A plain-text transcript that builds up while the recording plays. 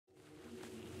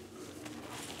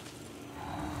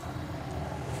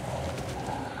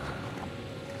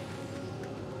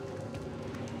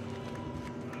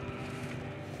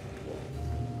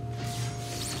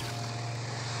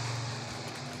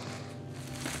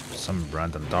some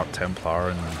random Dark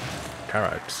Templar and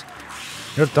Carrots.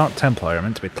 You're a Dark Templar, you're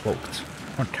meant to be cloaked.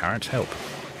 Come on, Carrots, help.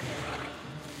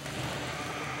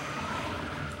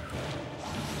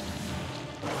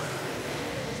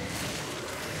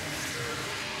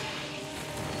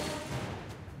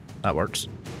 That works.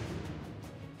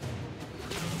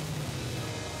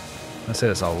 I'd say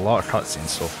there's a lot of cutscenes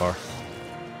so far.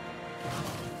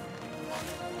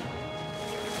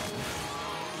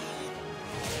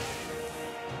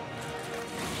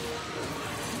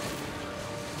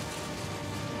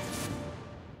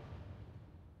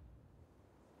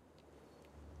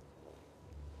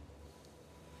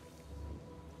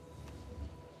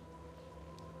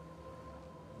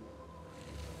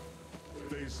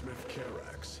 Smith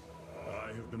Carax, I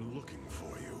have been looking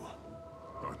for you.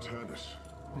 Artanis,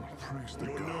 praise the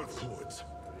Your gods. nerve cords,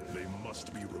 they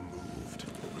must be removed.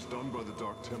 It was done by the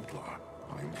Dark Templar.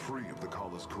 I am free of the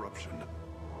Kala's corruption.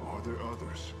 Are there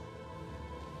others?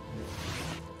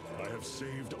 I have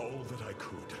saved all that I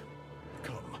could.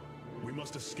 Come, we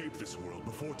must escape this world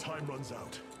before time runs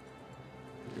out.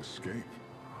 Escape?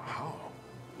 How?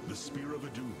 The Spear of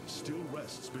ADUN still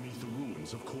rests beneath the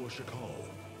ruins of Kor Shakal.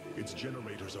 Its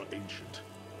generators are ancient,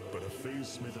 but a phase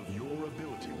smith of your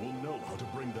ability will know how to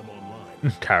bring them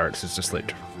online. Carrots is just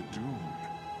like...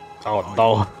 Oh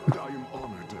no. I am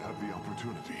honored to have the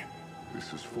opportunity.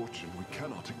 This is fortune we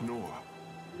cannot ignore.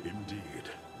 Indeed.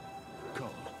 Come,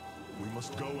 we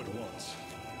must go at once.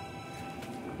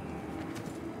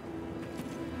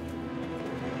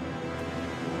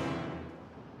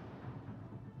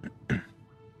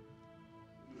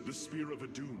 The Spear of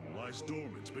ADUN lies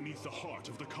dormant beneath the heart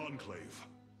of the Conclave.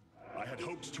 I had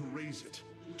hoped to raise it,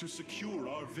 to secure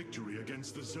our victory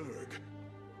against the Zerg.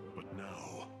 But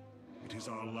now, it is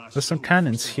our last... There's some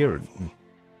cannons here.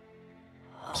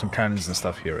 Some cannons and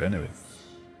stuff here anyway.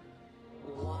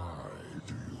 Why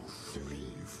do you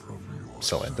flee from your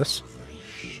Celendis.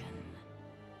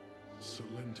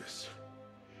 Celendis.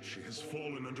 She has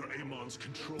fallen under Amon's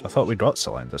control. I thought we got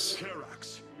Celendis.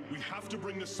 Carax, we have to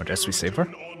bring the I guess we save her?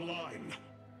 online.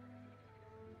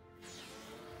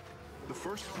 The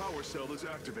first power cell is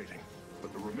activating,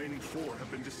 but the remaining 4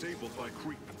 have been disabled by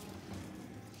creep.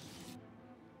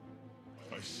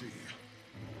 I see.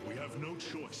 We have no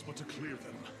choice but to clear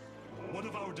them. What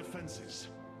of our defenses?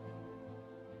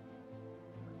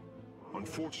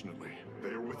 Unfortunately, they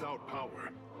are without power.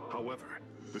 However,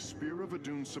 the Spear of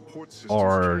ADUN support systems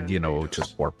Or, can you know, aid us.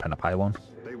 just warp in a pylon.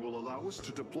 They will allow us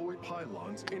to deploy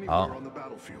pylons anywhere on the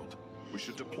battlefield. We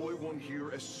should deploy one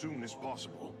here as soon as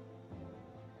possible.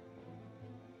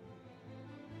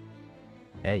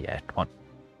 Yeah, come on.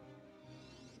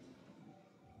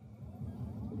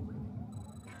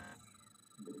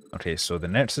 Okay, so the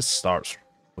Nexus starts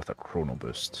with a chrono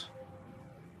boost.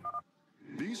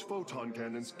 These photon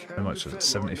cannons can How much is it? defend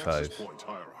 75. our Nexus point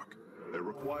hierarch. They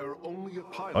require only a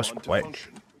pylon That's to quick.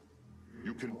 function.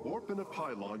 You can warp in a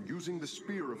pylon using the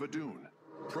Spear of ADUN.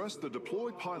 Press the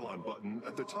Deploy Pylon button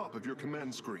at the top of your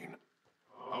command screen.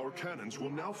 Our cannons will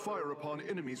now fire upon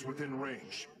enemies within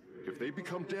range. If they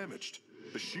become damaged,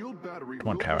 the shield battery Come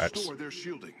on, will Carrots. restore their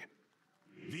shielding.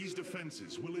 These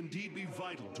defenses will indeed be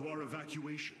vital to our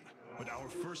evacuation, but our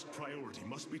first priority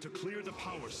must be to clear the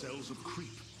power cells of creep.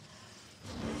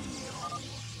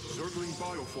 Zergling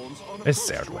bioforms on It's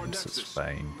approach to our Zerglings, it's nexus.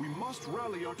 fine. We must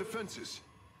rally our defenses.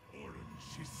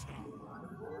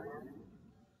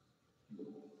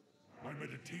 My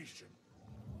meditation.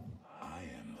 I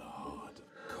am the heart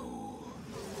of cold.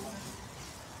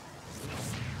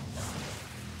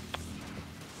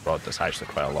 God, there's actually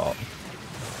quite a lot.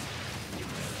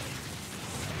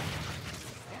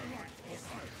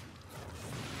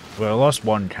 Well, I lost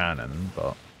one cannon,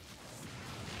 but...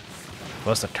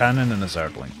 Lost a cannon and a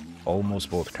Zergling. Almost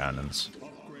both cannons.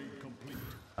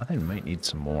 I think we might need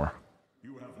some more.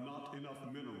 You have not enough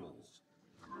minerals.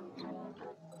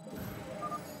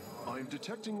 I am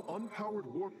detecting unpowered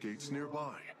warp gates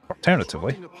nearby.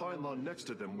 Alternatively... Putting a pylon next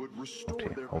to them would restore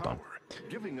Okay, their hold power, on.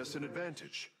 giving us an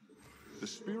advantage. The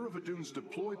Spear of ADUN's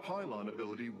deploy pylon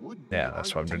ability would be Yeah,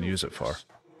 that's what I'm going to ideal use it for. this.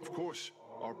 Of course,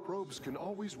 our probes can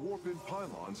always warp in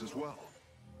pylons as well.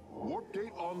 Warp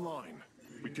gate online.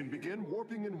 We can begin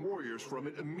warping in warriors from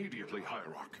it immediately,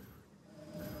 Hierarch.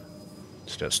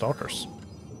 Let's do Stalkers.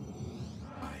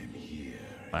 I'm here.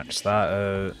 Max that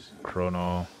out.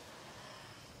 Chrono.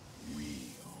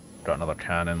 Got another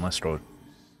cannon. Let's go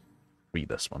read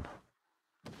this one.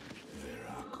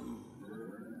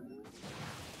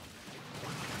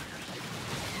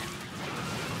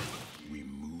 We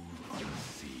move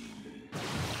unseen.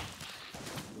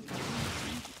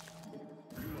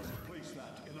 Place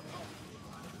that in a power.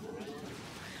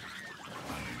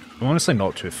 I'm honestly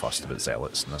not too fussed about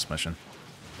zealots in this mission.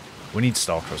 We need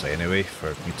stalkers anyway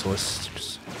for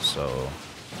mutalisks, so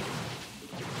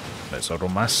let's auto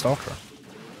mass stalker.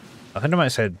 I think I might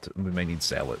have said we might need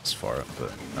zealots for it, but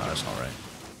no, that's not right.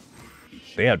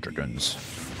 They are dragoons.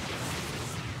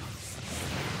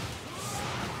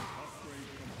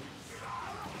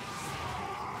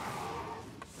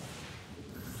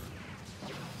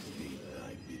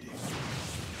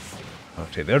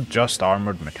 Okay, they're just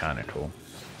armored mechanical.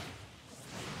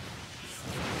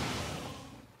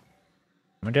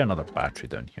 I'm gonna get another battery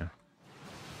down here.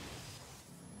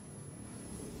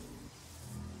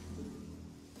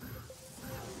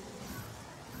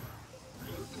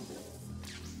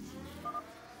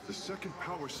 The second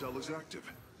power cell is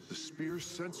active. The spear's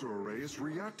sensor array is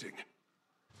reacting.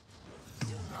 Do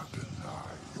not deny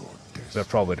your destiny. They're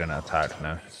probably gonna attack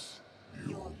now.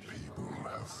 Your people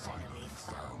have finally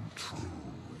found true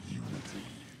unity.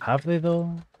 Have they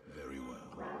though? Very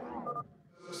well.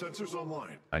 Sensors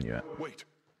online. I knew it. Wait,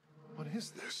 what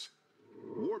is this?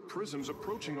 Warp prisms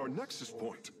approaching our nexus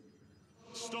point.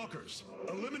 Stalkers,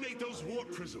 eliminate those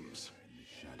warp prisms.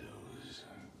 Shadows.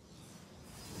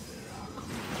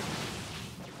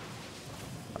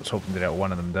 I was hoping to get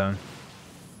one of them down.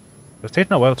 It's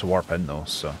taken a while to warp in though,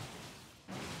 so.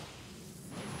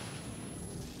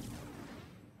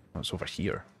 Oh, it's over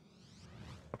here.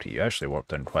 Okay, you actually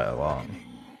warped in quite a lot.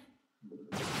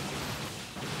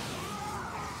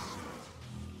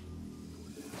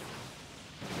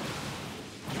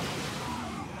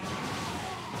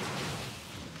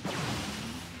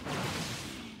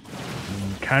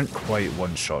 Can't quite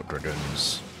one-shot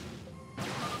dragoons.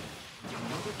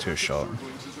 Two-shot.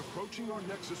 Zerglings is approaching our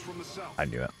nexus from the south. I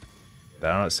knew it. Did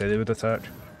I not say they would attack?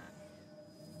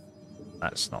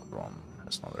 That's not wrong.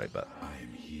 That's not the right bit.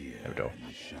 There we go.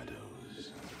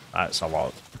 That's a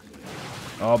lot.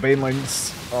 Oh,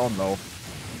 banelings. Oh no.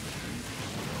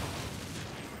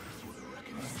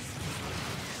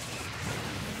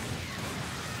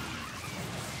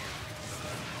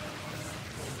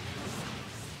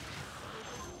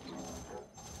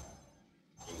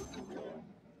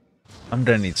 I'm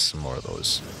gonna need some more of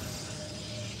those.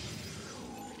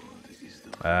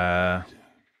 I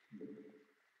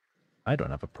don't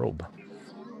have a probe.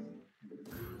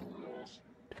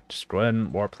 Just go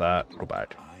in, warp that, go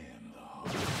back.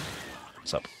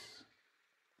 What's up?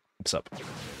 What's up?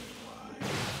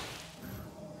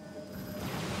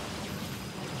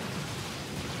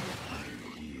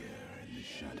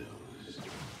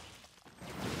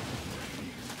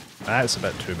 That's a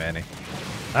bit too many.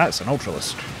 That's an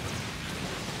ultralisk.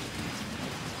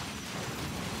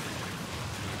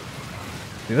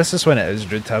 See, this is when it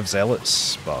is rude to have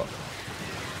zealots, but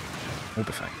we'll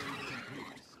be fine.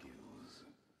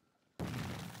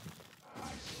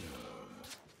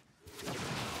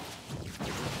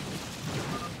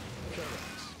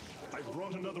 I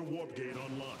brought another warp gate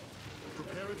online.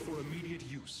 Prepare it for immediate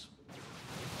use.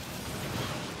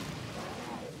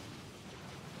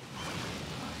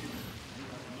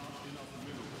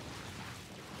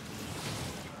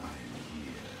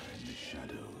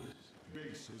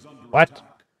 What?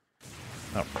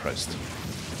 Oh, Christ.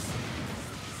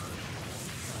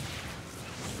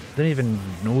 Didn't even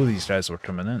know these guys were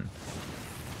coming in.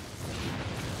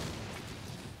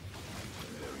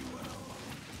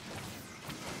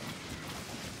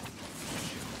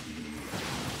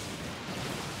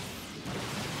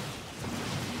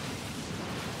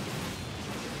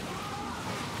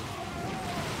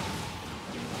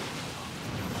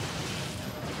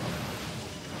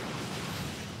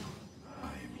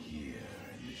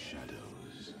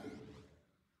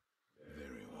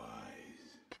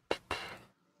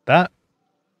 That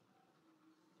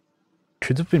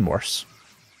could have been worse.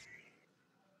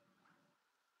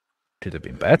 Could have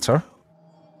been better,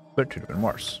 but could have been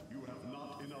worse.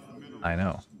 I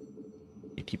know.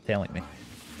 You keep telling me.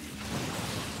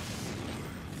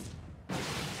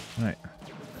 Right.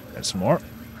 Get some more.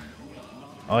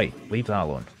 Oi, leave that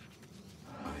alone.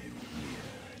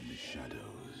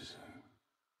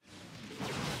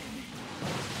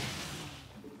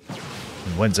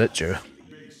 And when's it due?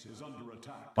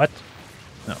 What?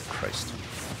 Oh, Christ.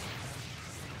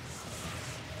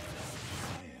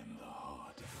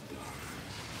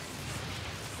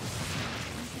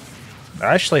 They're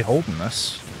actually holding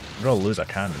this. We're gonna lose a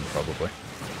cannon, probably.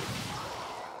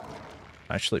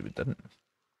 Actually, we didn't.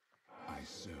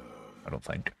 I don't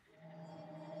think.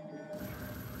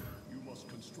 You must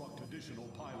construct additional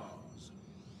pylons.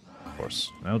 Of course.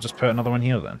 I'll just put another one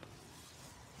here then.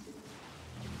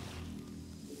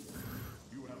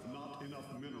 You have not enough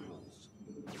minerals.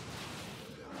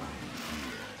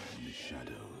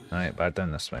 Alright, back down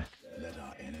this way. Let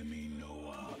our enemy know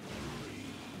our fury.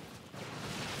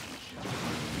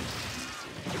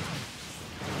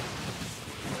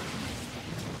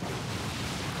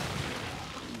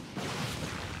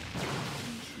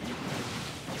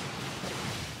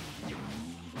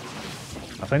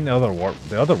 I think the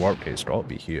other warp gate's got to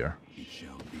be here.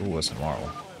 Oh, listen,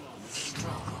 Marvel.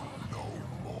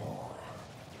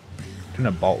 Kind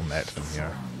of bottleneck them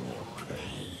here.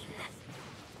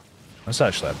 That's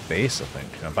actually a base, I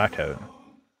think. Can I back out?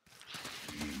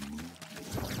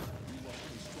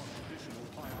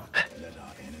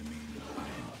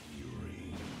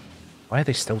 Why are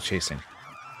they still chasing?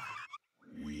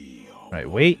 Right,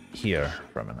 wait here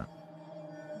for a minute.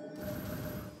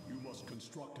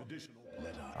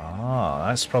 Ah,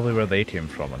 that's probably where they came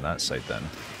from on that side then.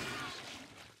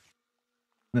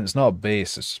 And it's not a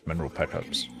base, it's mineral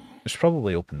pickups. I should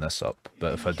probably open this up,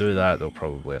 but if I do that, they'll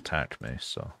probably attack me,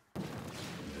 so...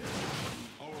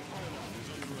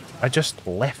 I just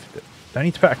left it. Do I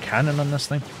need to put a cannon on this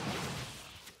thing?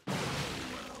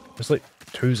 There's like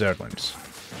 2 Zerglings.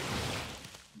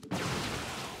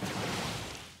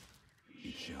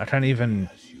 I can't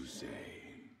even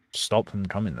stop them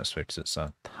coming this way because it's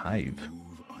a hive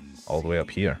all the way up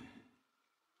here.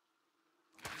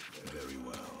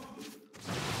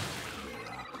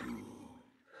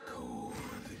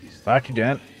 Back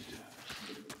again.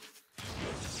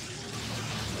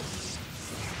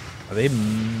 Are they...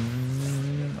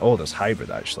 Oh, there's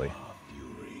hybrid actually.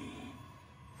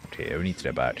 Okay, we need to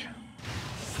get back.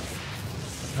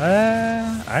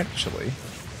 Actually...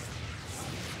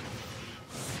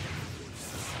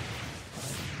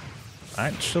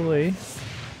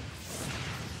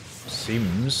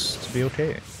 seems to be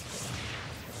okay.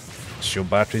 Shield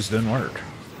batteries didn't work.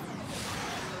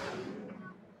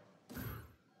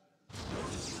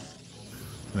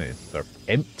 I mean, they're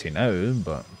empty now,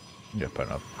 but I'm just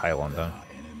putting a pylon down.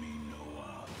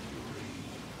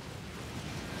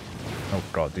 Oh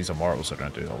god, these immortals are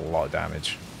going to do a lot of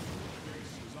damage.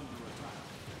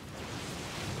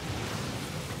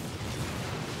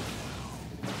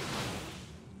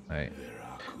 Right.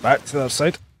 Back to the other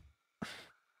side.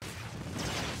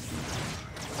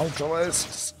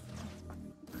 Ultralists.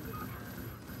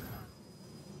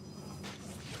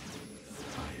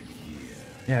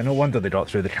 Yeah, no wonder they got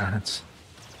through the cannons.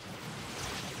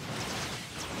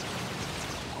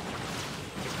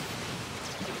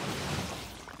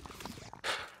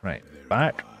 Right,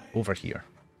 back over here.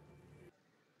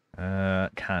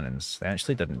 Cannons. They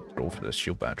actually didn't go for the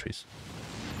shield batteries.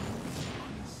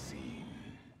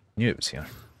 Knew it was here.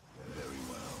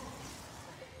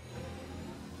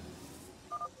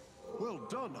 Well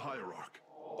done, Hierarch.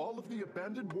 All of the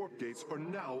abandoned warp gates are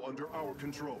now under our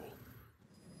control.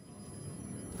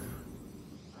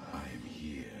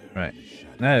 Right,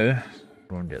 now we're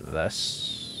going to get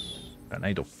this. An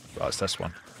idol. Oh, it's this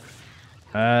one.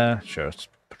 Sure, it's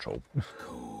patrol.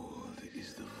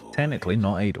 Technically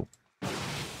not idle.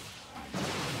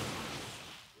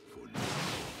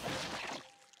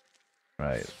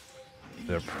 Right.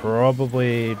 They're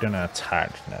probably gonna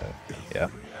attack now. Yeah.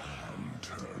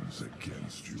 Turns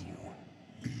against you.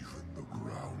 Even the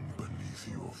ground beneath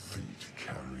your feet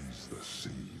carries the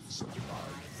seeds of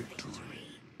my victory.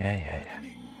 Yeah.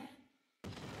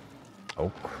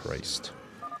 Oh Christ.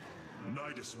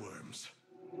 Nidus worms.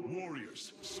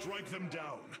 Warriors, strike them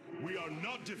down. We are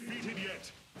not defeated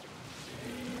yet.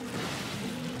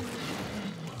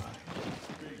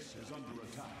 Base is under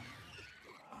attack.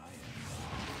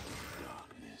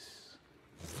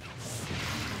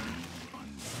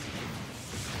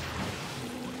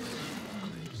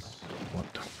 What?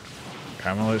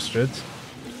 Camera stood?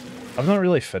 I've not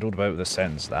really fiddled about with the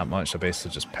settings that much. I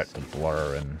basically just picked the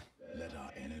blur and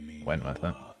went with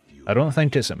it. I don't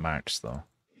think it's at max though.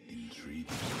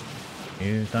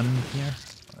 You done here?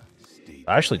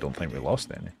 I actually don't think we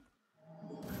lost any.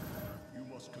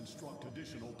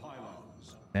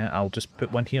 Yeah, I'll just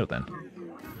put one here then.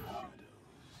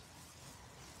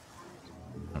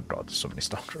 Oh god, there's so many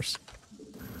stalkers.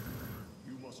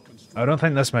 I don't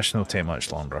think this mission will take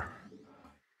much longer.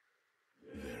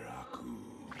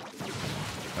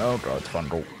 Oh god,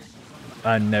 Fundle.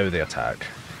 And now they attack.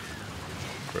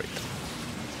 Great.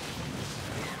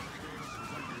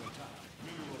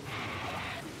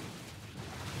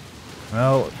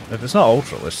 Well, if it's not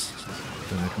Ultralisk,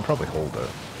 then we can probably hold it.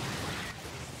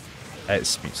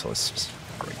 It's Mutualists.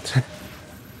 Great.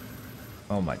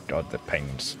 Oh my god, the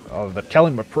pings. Oh, they're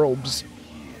killing my probes.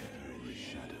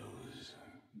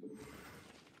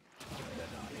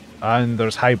 And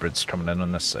there's hybrids coming in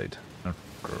on this side. Oh,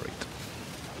 great.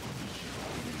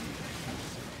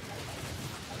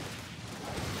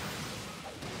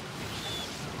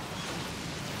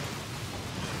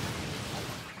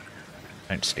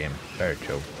 Thanks, game. Very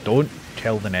cool. Don't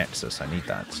kill the Nexus. I need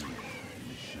that.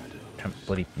 Can't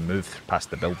bloody move past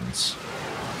the buildings.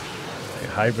 Okay,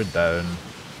 hybrid down.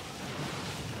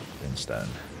 Ruins down.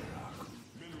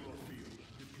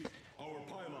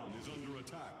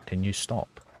 Can you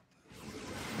stop?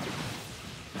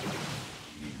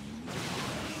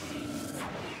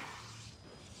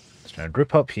 Just gonna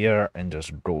group up here and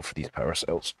just go for these power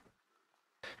cells.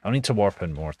 I'll need to warp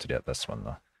in more to get this one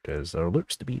though, because there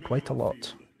looks to be quite a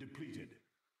lot.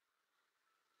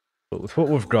 But with what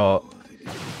we've got,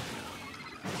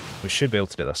 we should be able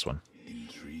to do this one.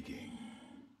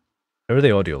 How are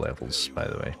the audio levels, by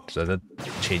the way? Because I did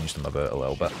change them about a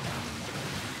little bit.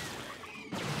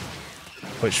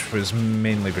 Which was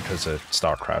mainly because of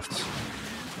Starcraft.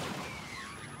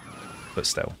 But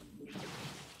still.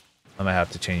 I might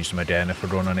have to change them again if we're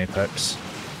going on Apex.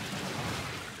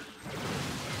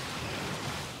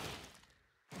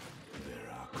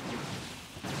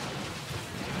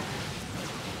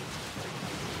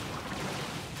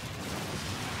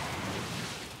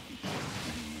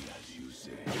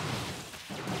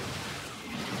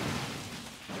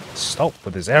 Stop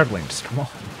with his airlinks, come on.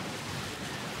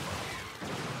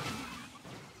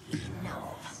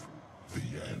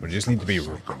 We just need to be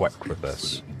quick with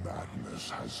this. Madness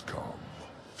has come.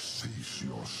 Cease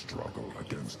your struggle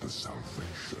against the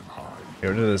Salvation High. Get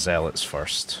rid of the Zealots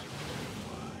first.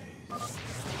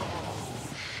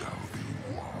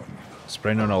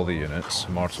 Spraying on all the units,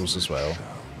 Immortals as well.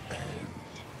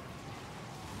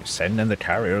 You're sending in the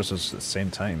carriers at the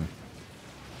same time.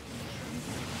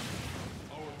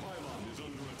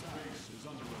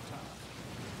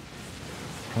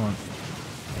 Come on.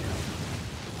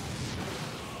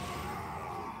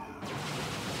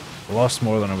 I lost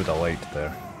more than I would have liked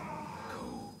there.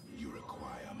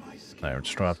 Now we're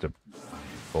just gonna have to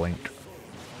blink.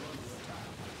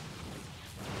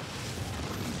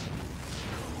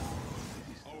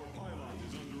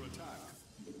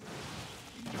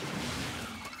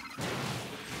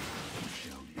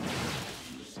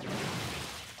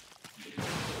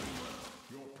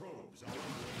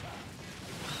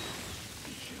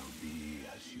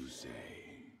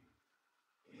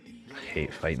 I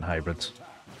hate fighting hybrids.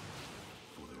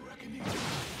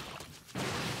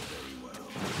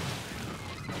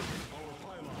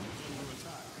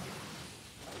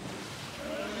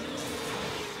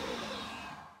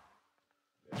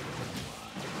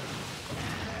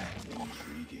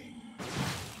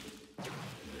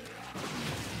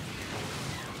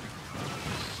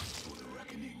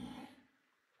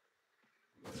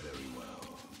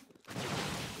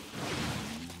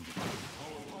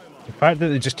 The fact that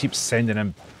they just keep sending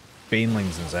in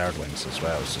Banelings and Zerglings as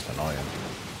well is just annoying.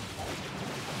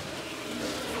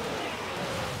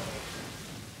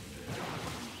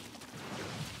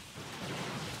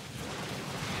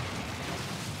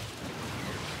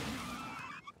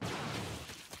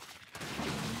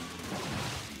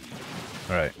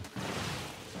 Alright.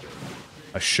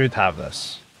 I should have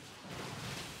this.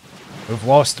 We've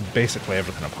lost basically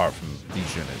everything apart from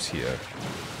these units here.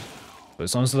 But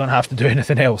as long as I don't have to do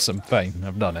anything else, I'm fine.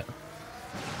 I've done it.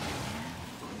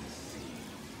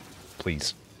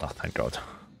 Please. Oh, thank God.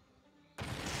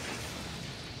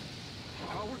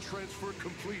 Power transfer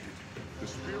completed. The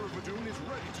Spear of ADUN is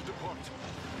ready to depart.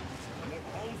 Let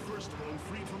all firstborn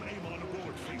freed from Amon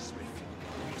aboard, Facesmith.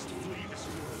 We must flee this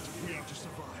world if we are to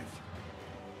survive.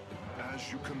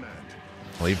 As you command.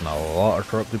 Leaving a lot of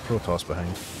corrupted Protoss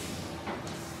behind.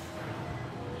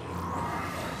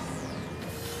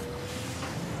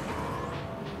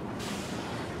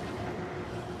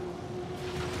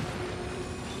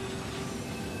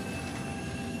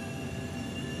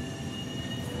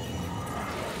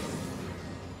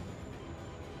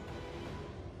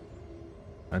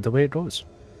 And away it goes.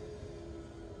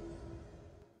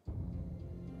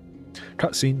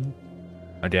 Cutscene.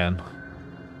 Again.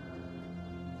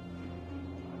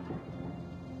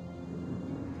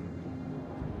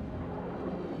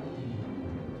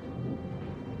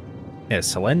 Yeah,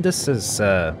 Celendis is,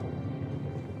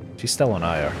 she's still on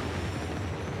ire.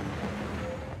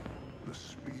 The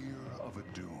Spear of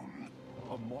ADUN,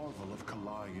 a marvel of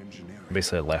Kalai engineering.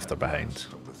 Basically left her behind.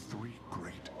 Of the three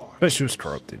great But she was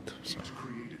corrupted, so. architects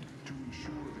created to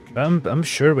ensure the But I'm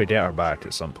sure we get her back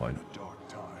at some point. dark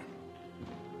time.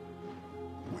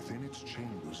 Within its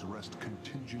chambers rest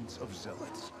contingents of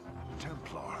zealots,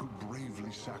 Templar who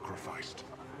bravely sacrificed,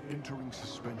 entering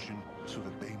suspension so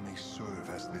that they may serve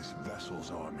as this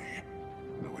vessel's army.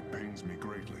 Though it pains me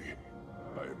greatly,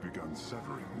 I have begun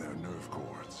severing their nerve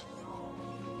cords.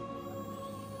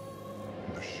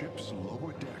 The ship's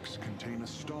lower decks contain a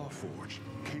star forge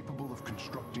capable of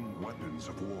constructing weapons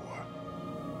of war.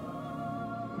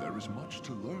 There is much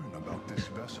to learn about this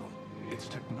vessel. Its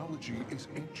technology is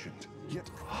ancient, yet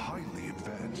highly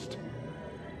advanced.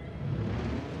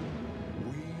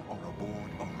 We are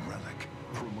aboard a relic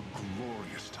from a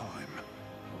glorious time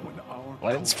when our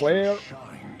Lens culture flare.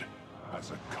 shined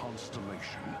as a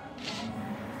constellation.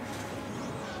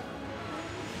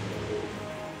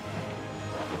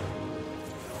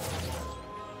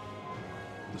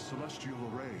 The celestial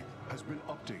array has been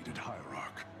updated,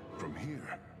 Hierarch. From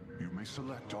here, you may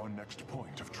select our next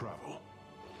point of travel.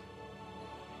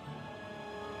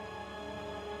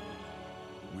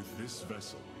 With this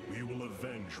vessel, we will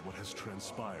avenge what has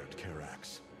transpired,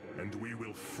 Karax, and we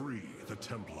will free the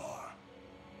Templar.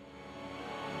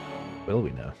 Will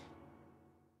we now?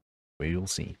 We will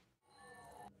see.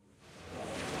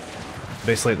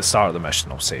 Basically, at the start of the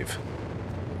mission, I'll save,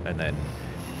 and then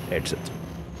exit.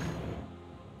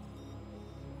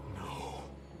 No.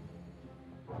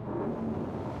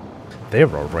 They're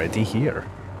already here.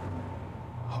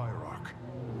 Hierarch,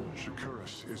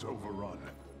 Shakuris is overrun.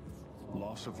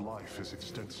 Loss of life is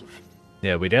extensive.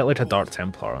 Yeah, we get like a Dark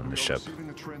Templar on the ship.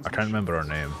 I can't remember her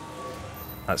name.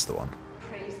 That's the one.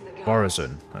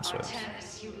 Vorazun, that's what it is.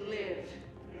 Artanis, you live.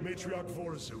 Matriarch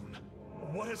Vorazun,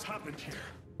 what has happened here?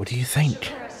 What do you think?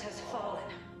 Shakuris has fallen.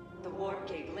 The warp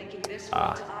gate linking this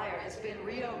world to Ire has been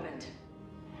reopened.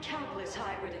 Countless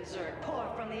hybrid and Zerg pour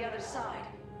from the other side.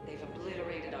 They've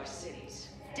obliterated our cities,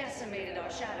 decimated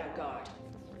our Shadow Guard.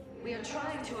 We are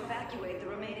trying to evacuate the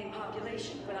remaining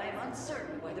population, but I am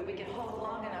uncertain whether we can hold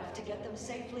long enough to get them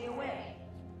safely away.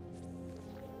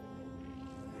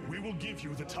 We will give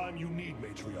you the time you need,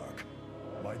 Matriarch.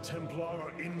 My Templar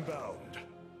are inbound.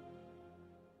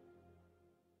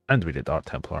 And we did Dark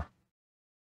Templar.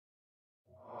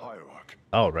 Hierarch,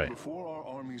 Oh, right. before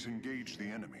our armies engage the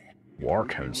enemy, War it would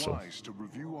be Council. wise to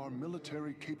review our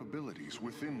military capabilities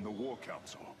within the War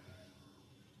Council.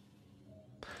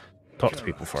 Talk to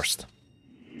people first.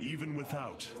 Even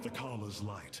without the Kala's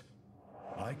light,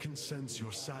 I can sense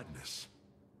your sadness,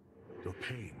 your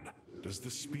pain. Does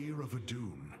the Spear of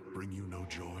ADUN bring you no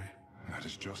joy? That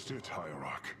is just it,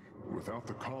 Hierarch. Without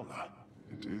the Kala,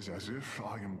 it is as if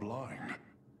I am blind.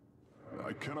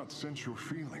 I cannot sense your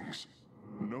feelings,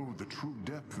 know the true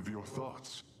depth of your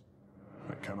thoughts.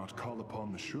 I cannot call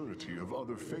upon the surety of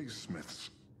other Phase-Smiths.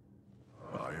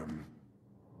 I am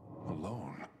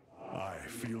alone. I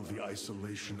feel the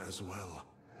isolation as well,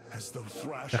 as though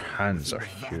thrashing Their hands within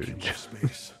are a vacuum huge. of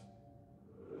space.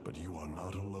 But you are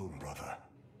not alone, brother.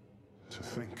 To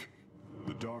think,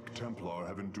 the Dark Templar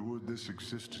have endured this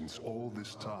existence all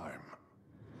this time.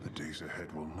 The days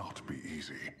ahead will not be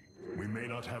easy. We may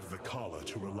not have the Kala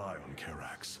to rely on,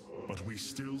 Karax, but we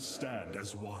still stand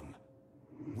as one.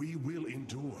 We will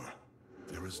endure.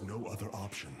 There is no other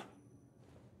option.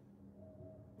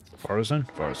 Vorazun?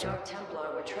 My Vorazun. Dark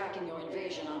Templar were tracking your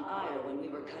invasion on Ire when we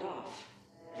were cut off.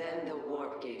 Then the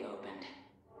warp gate opened.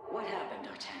 What happened,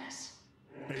 Artanis?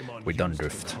 Amon We done used the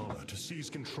drift. Kala to seize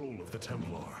control of the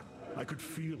Templar. I could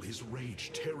feel his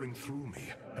rage tearing through me,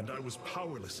 and I was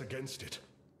powerless against it.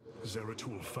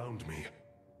 Zeratul found me.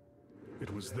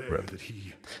 It was there Rip. that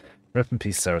he Rip in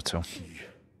peace, Zeratul.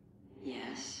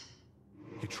 Yes.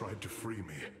 tried to free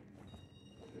me.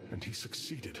 And he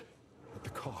succeeded at the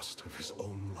cost of his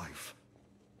own life.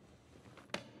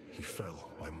 He fell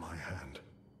by my hand.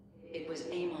 It was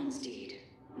Amon's deed,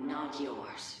 not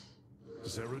yours.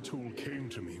 Zeratul came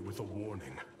to me with a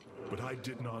warning, but I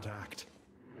did not act.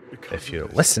 Because If you of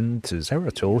this, listened to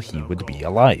Zeratul, he now would be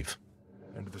gone. alive.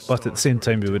 And the But at the stars same were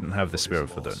time, we dim wouldn't have the his Spirit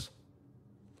of loss.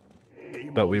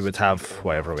 Adun. But we would have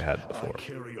whatever we had I before.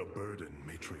 carry a burden,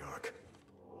 Matriarch.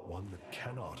 One that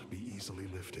cannot be easily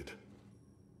lifted.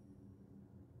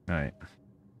 Right.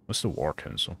 What's the War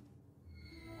Council?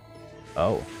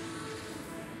 Oh.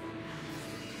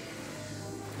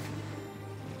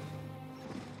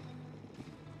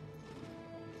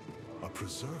 A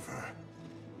preserver,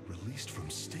 released from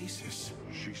stasis.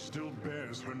 She still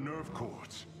bears her nerve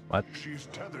cords. What? She is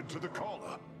tethered to the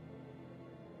collar.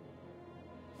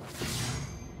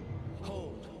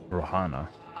 Hold. Rohana.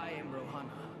 I am Rohana,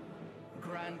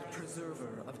 Grand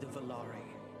Preserver of the Valari,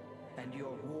 and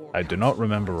your war I do not council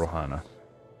remember lies- Rohana.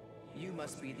 You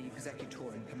must be the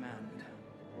executor in command.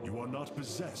 You are not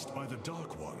possessed by the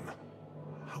Dark One.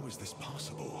 How is this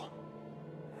possible?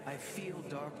 I feel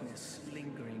darkness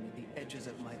lingering at the edges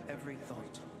of my every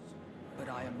thought, but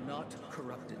I am not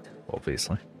corrupted.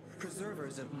 Obviously.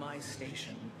 Preservers of my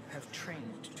station have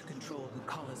trained to control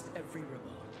Hukala's every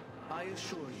ripple. I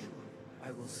assure you,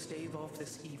 I will stave off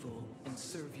this evil and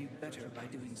serve you better by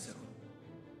doing so.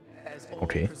 As all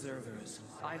Okay. preservers,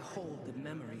 I hold the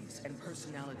memories and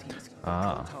personalities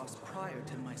Ah. tossed prior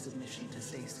to my submission to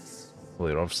stasis. Well,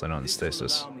 you're obviously not in This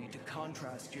stasis. will allow me to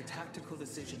contrast your tactical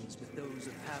decisions with those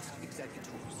of past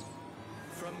executors.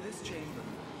 From this chamber,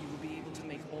 you will be able to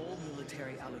make all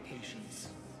military allocations.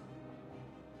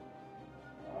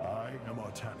 I am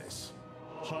Artanis,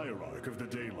 Hierarch of the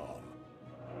Daylon.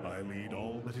 I lead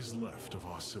all that is left of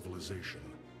our civilization.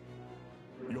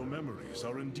 Your memories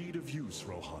are indeed of use,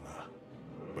 Rohana.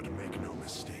 But make no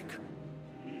mistake.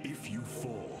 If you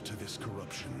fall to this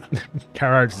corruption,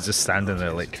 Carrard's is just standing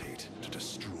there like, hesitate to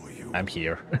destroy you. I'm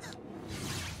here.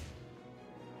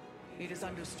 It is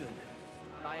understood.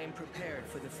 I am prepared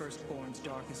for the Firstborn's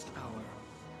darkest hour.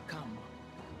 Come,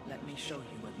 let me show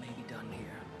you what may be done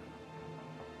here.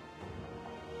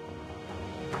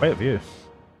 Quite a view.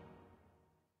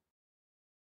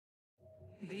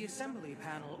 The assembly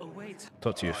panel awaits.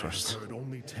 Talk to you I have first. heard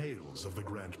only tales of the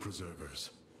Grand Preservers.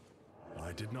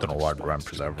 I did not Don't know what expect Grand to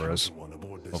Preserver is. encounter one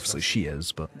aboard this Obviously vessel. she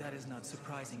is, but That is not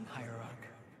surprising, Hierarch.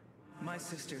 My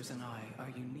sisters and I are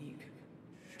unique.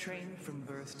 Trained from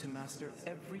birth to master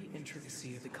every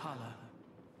intricacy of the Kala.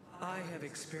 I have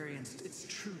experienced its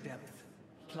true depth,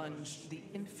 plunged the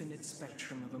infinite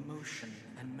spectrum of emotion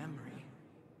and memory.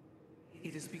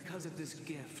 It is because of this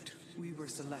gift we were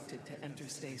selected to enter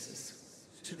stasis,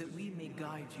 so that we may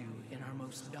guide you in our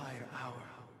most dire hour.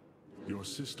 Your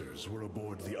sisters were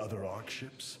aboard the other Ark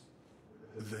ships?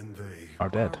 Then they... are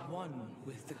dead. Are one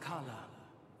with the Kala,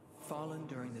 fallen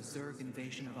during the Zerg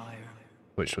invasion of Ire.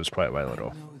 Which was quite a while I ago.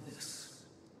 know this.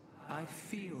 I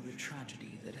feel the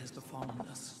tragedy that has befallen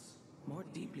us, more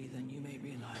deeply than you may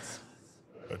realize.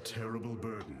 A terrible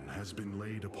burden has been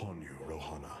laid upon you,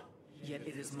 Rohana. Yet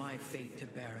it is my fate to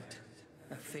bear it.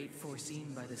 A fate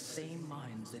foreseen by the same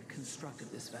minds that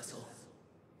constructed this vessel.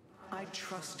 I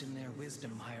trust in their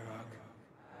wisdom, Hierarch.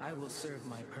 I will serve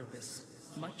my purpose,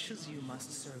 much as you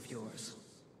must serve yours.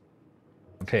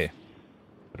 Okay.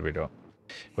 What do we do?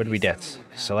 What do we get?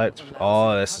 Select.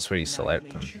 Oh, this is where you select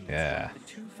them. Yeah.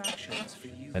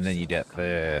 And then you get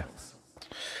the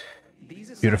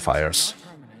purifiers.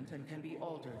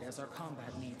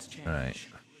 Right.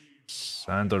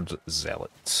 Standard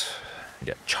Zealot. You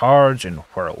get Charge and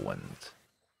Whirlwind.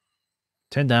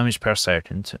 10 damage per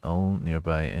second to all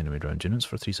nearby enemy ground units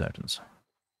for 3 seconds.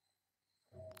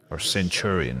 Or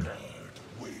Centurion.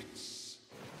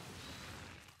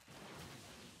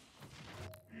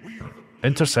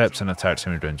 Intercepts and attacks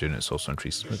enemy ground units also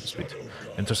increases movement speed.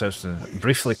 Intercepts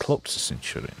briefly cloaks the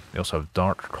Centurion. They also have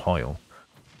Dark Coil.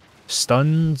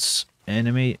 Stuns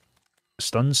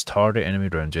target enemy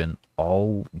ground unit.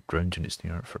 All ground units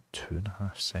near it for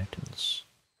 2.5 seconds.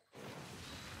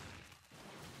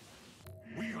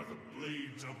 We are the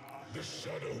blades of the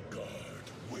Shadow Guard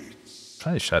waits.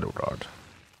 Try the Shadow Guard.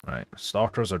 Right.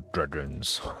 Stalkers are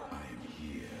Dragoons.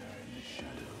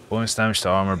 Bonus damage to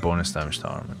armor, bonus damage to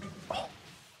armor. Oh,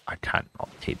 I can't not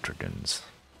take Dragoons.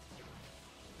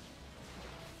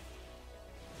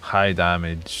 High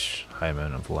damage, high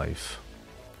amount of life.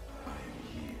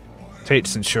 Take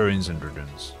Centurions and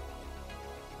Dragoons.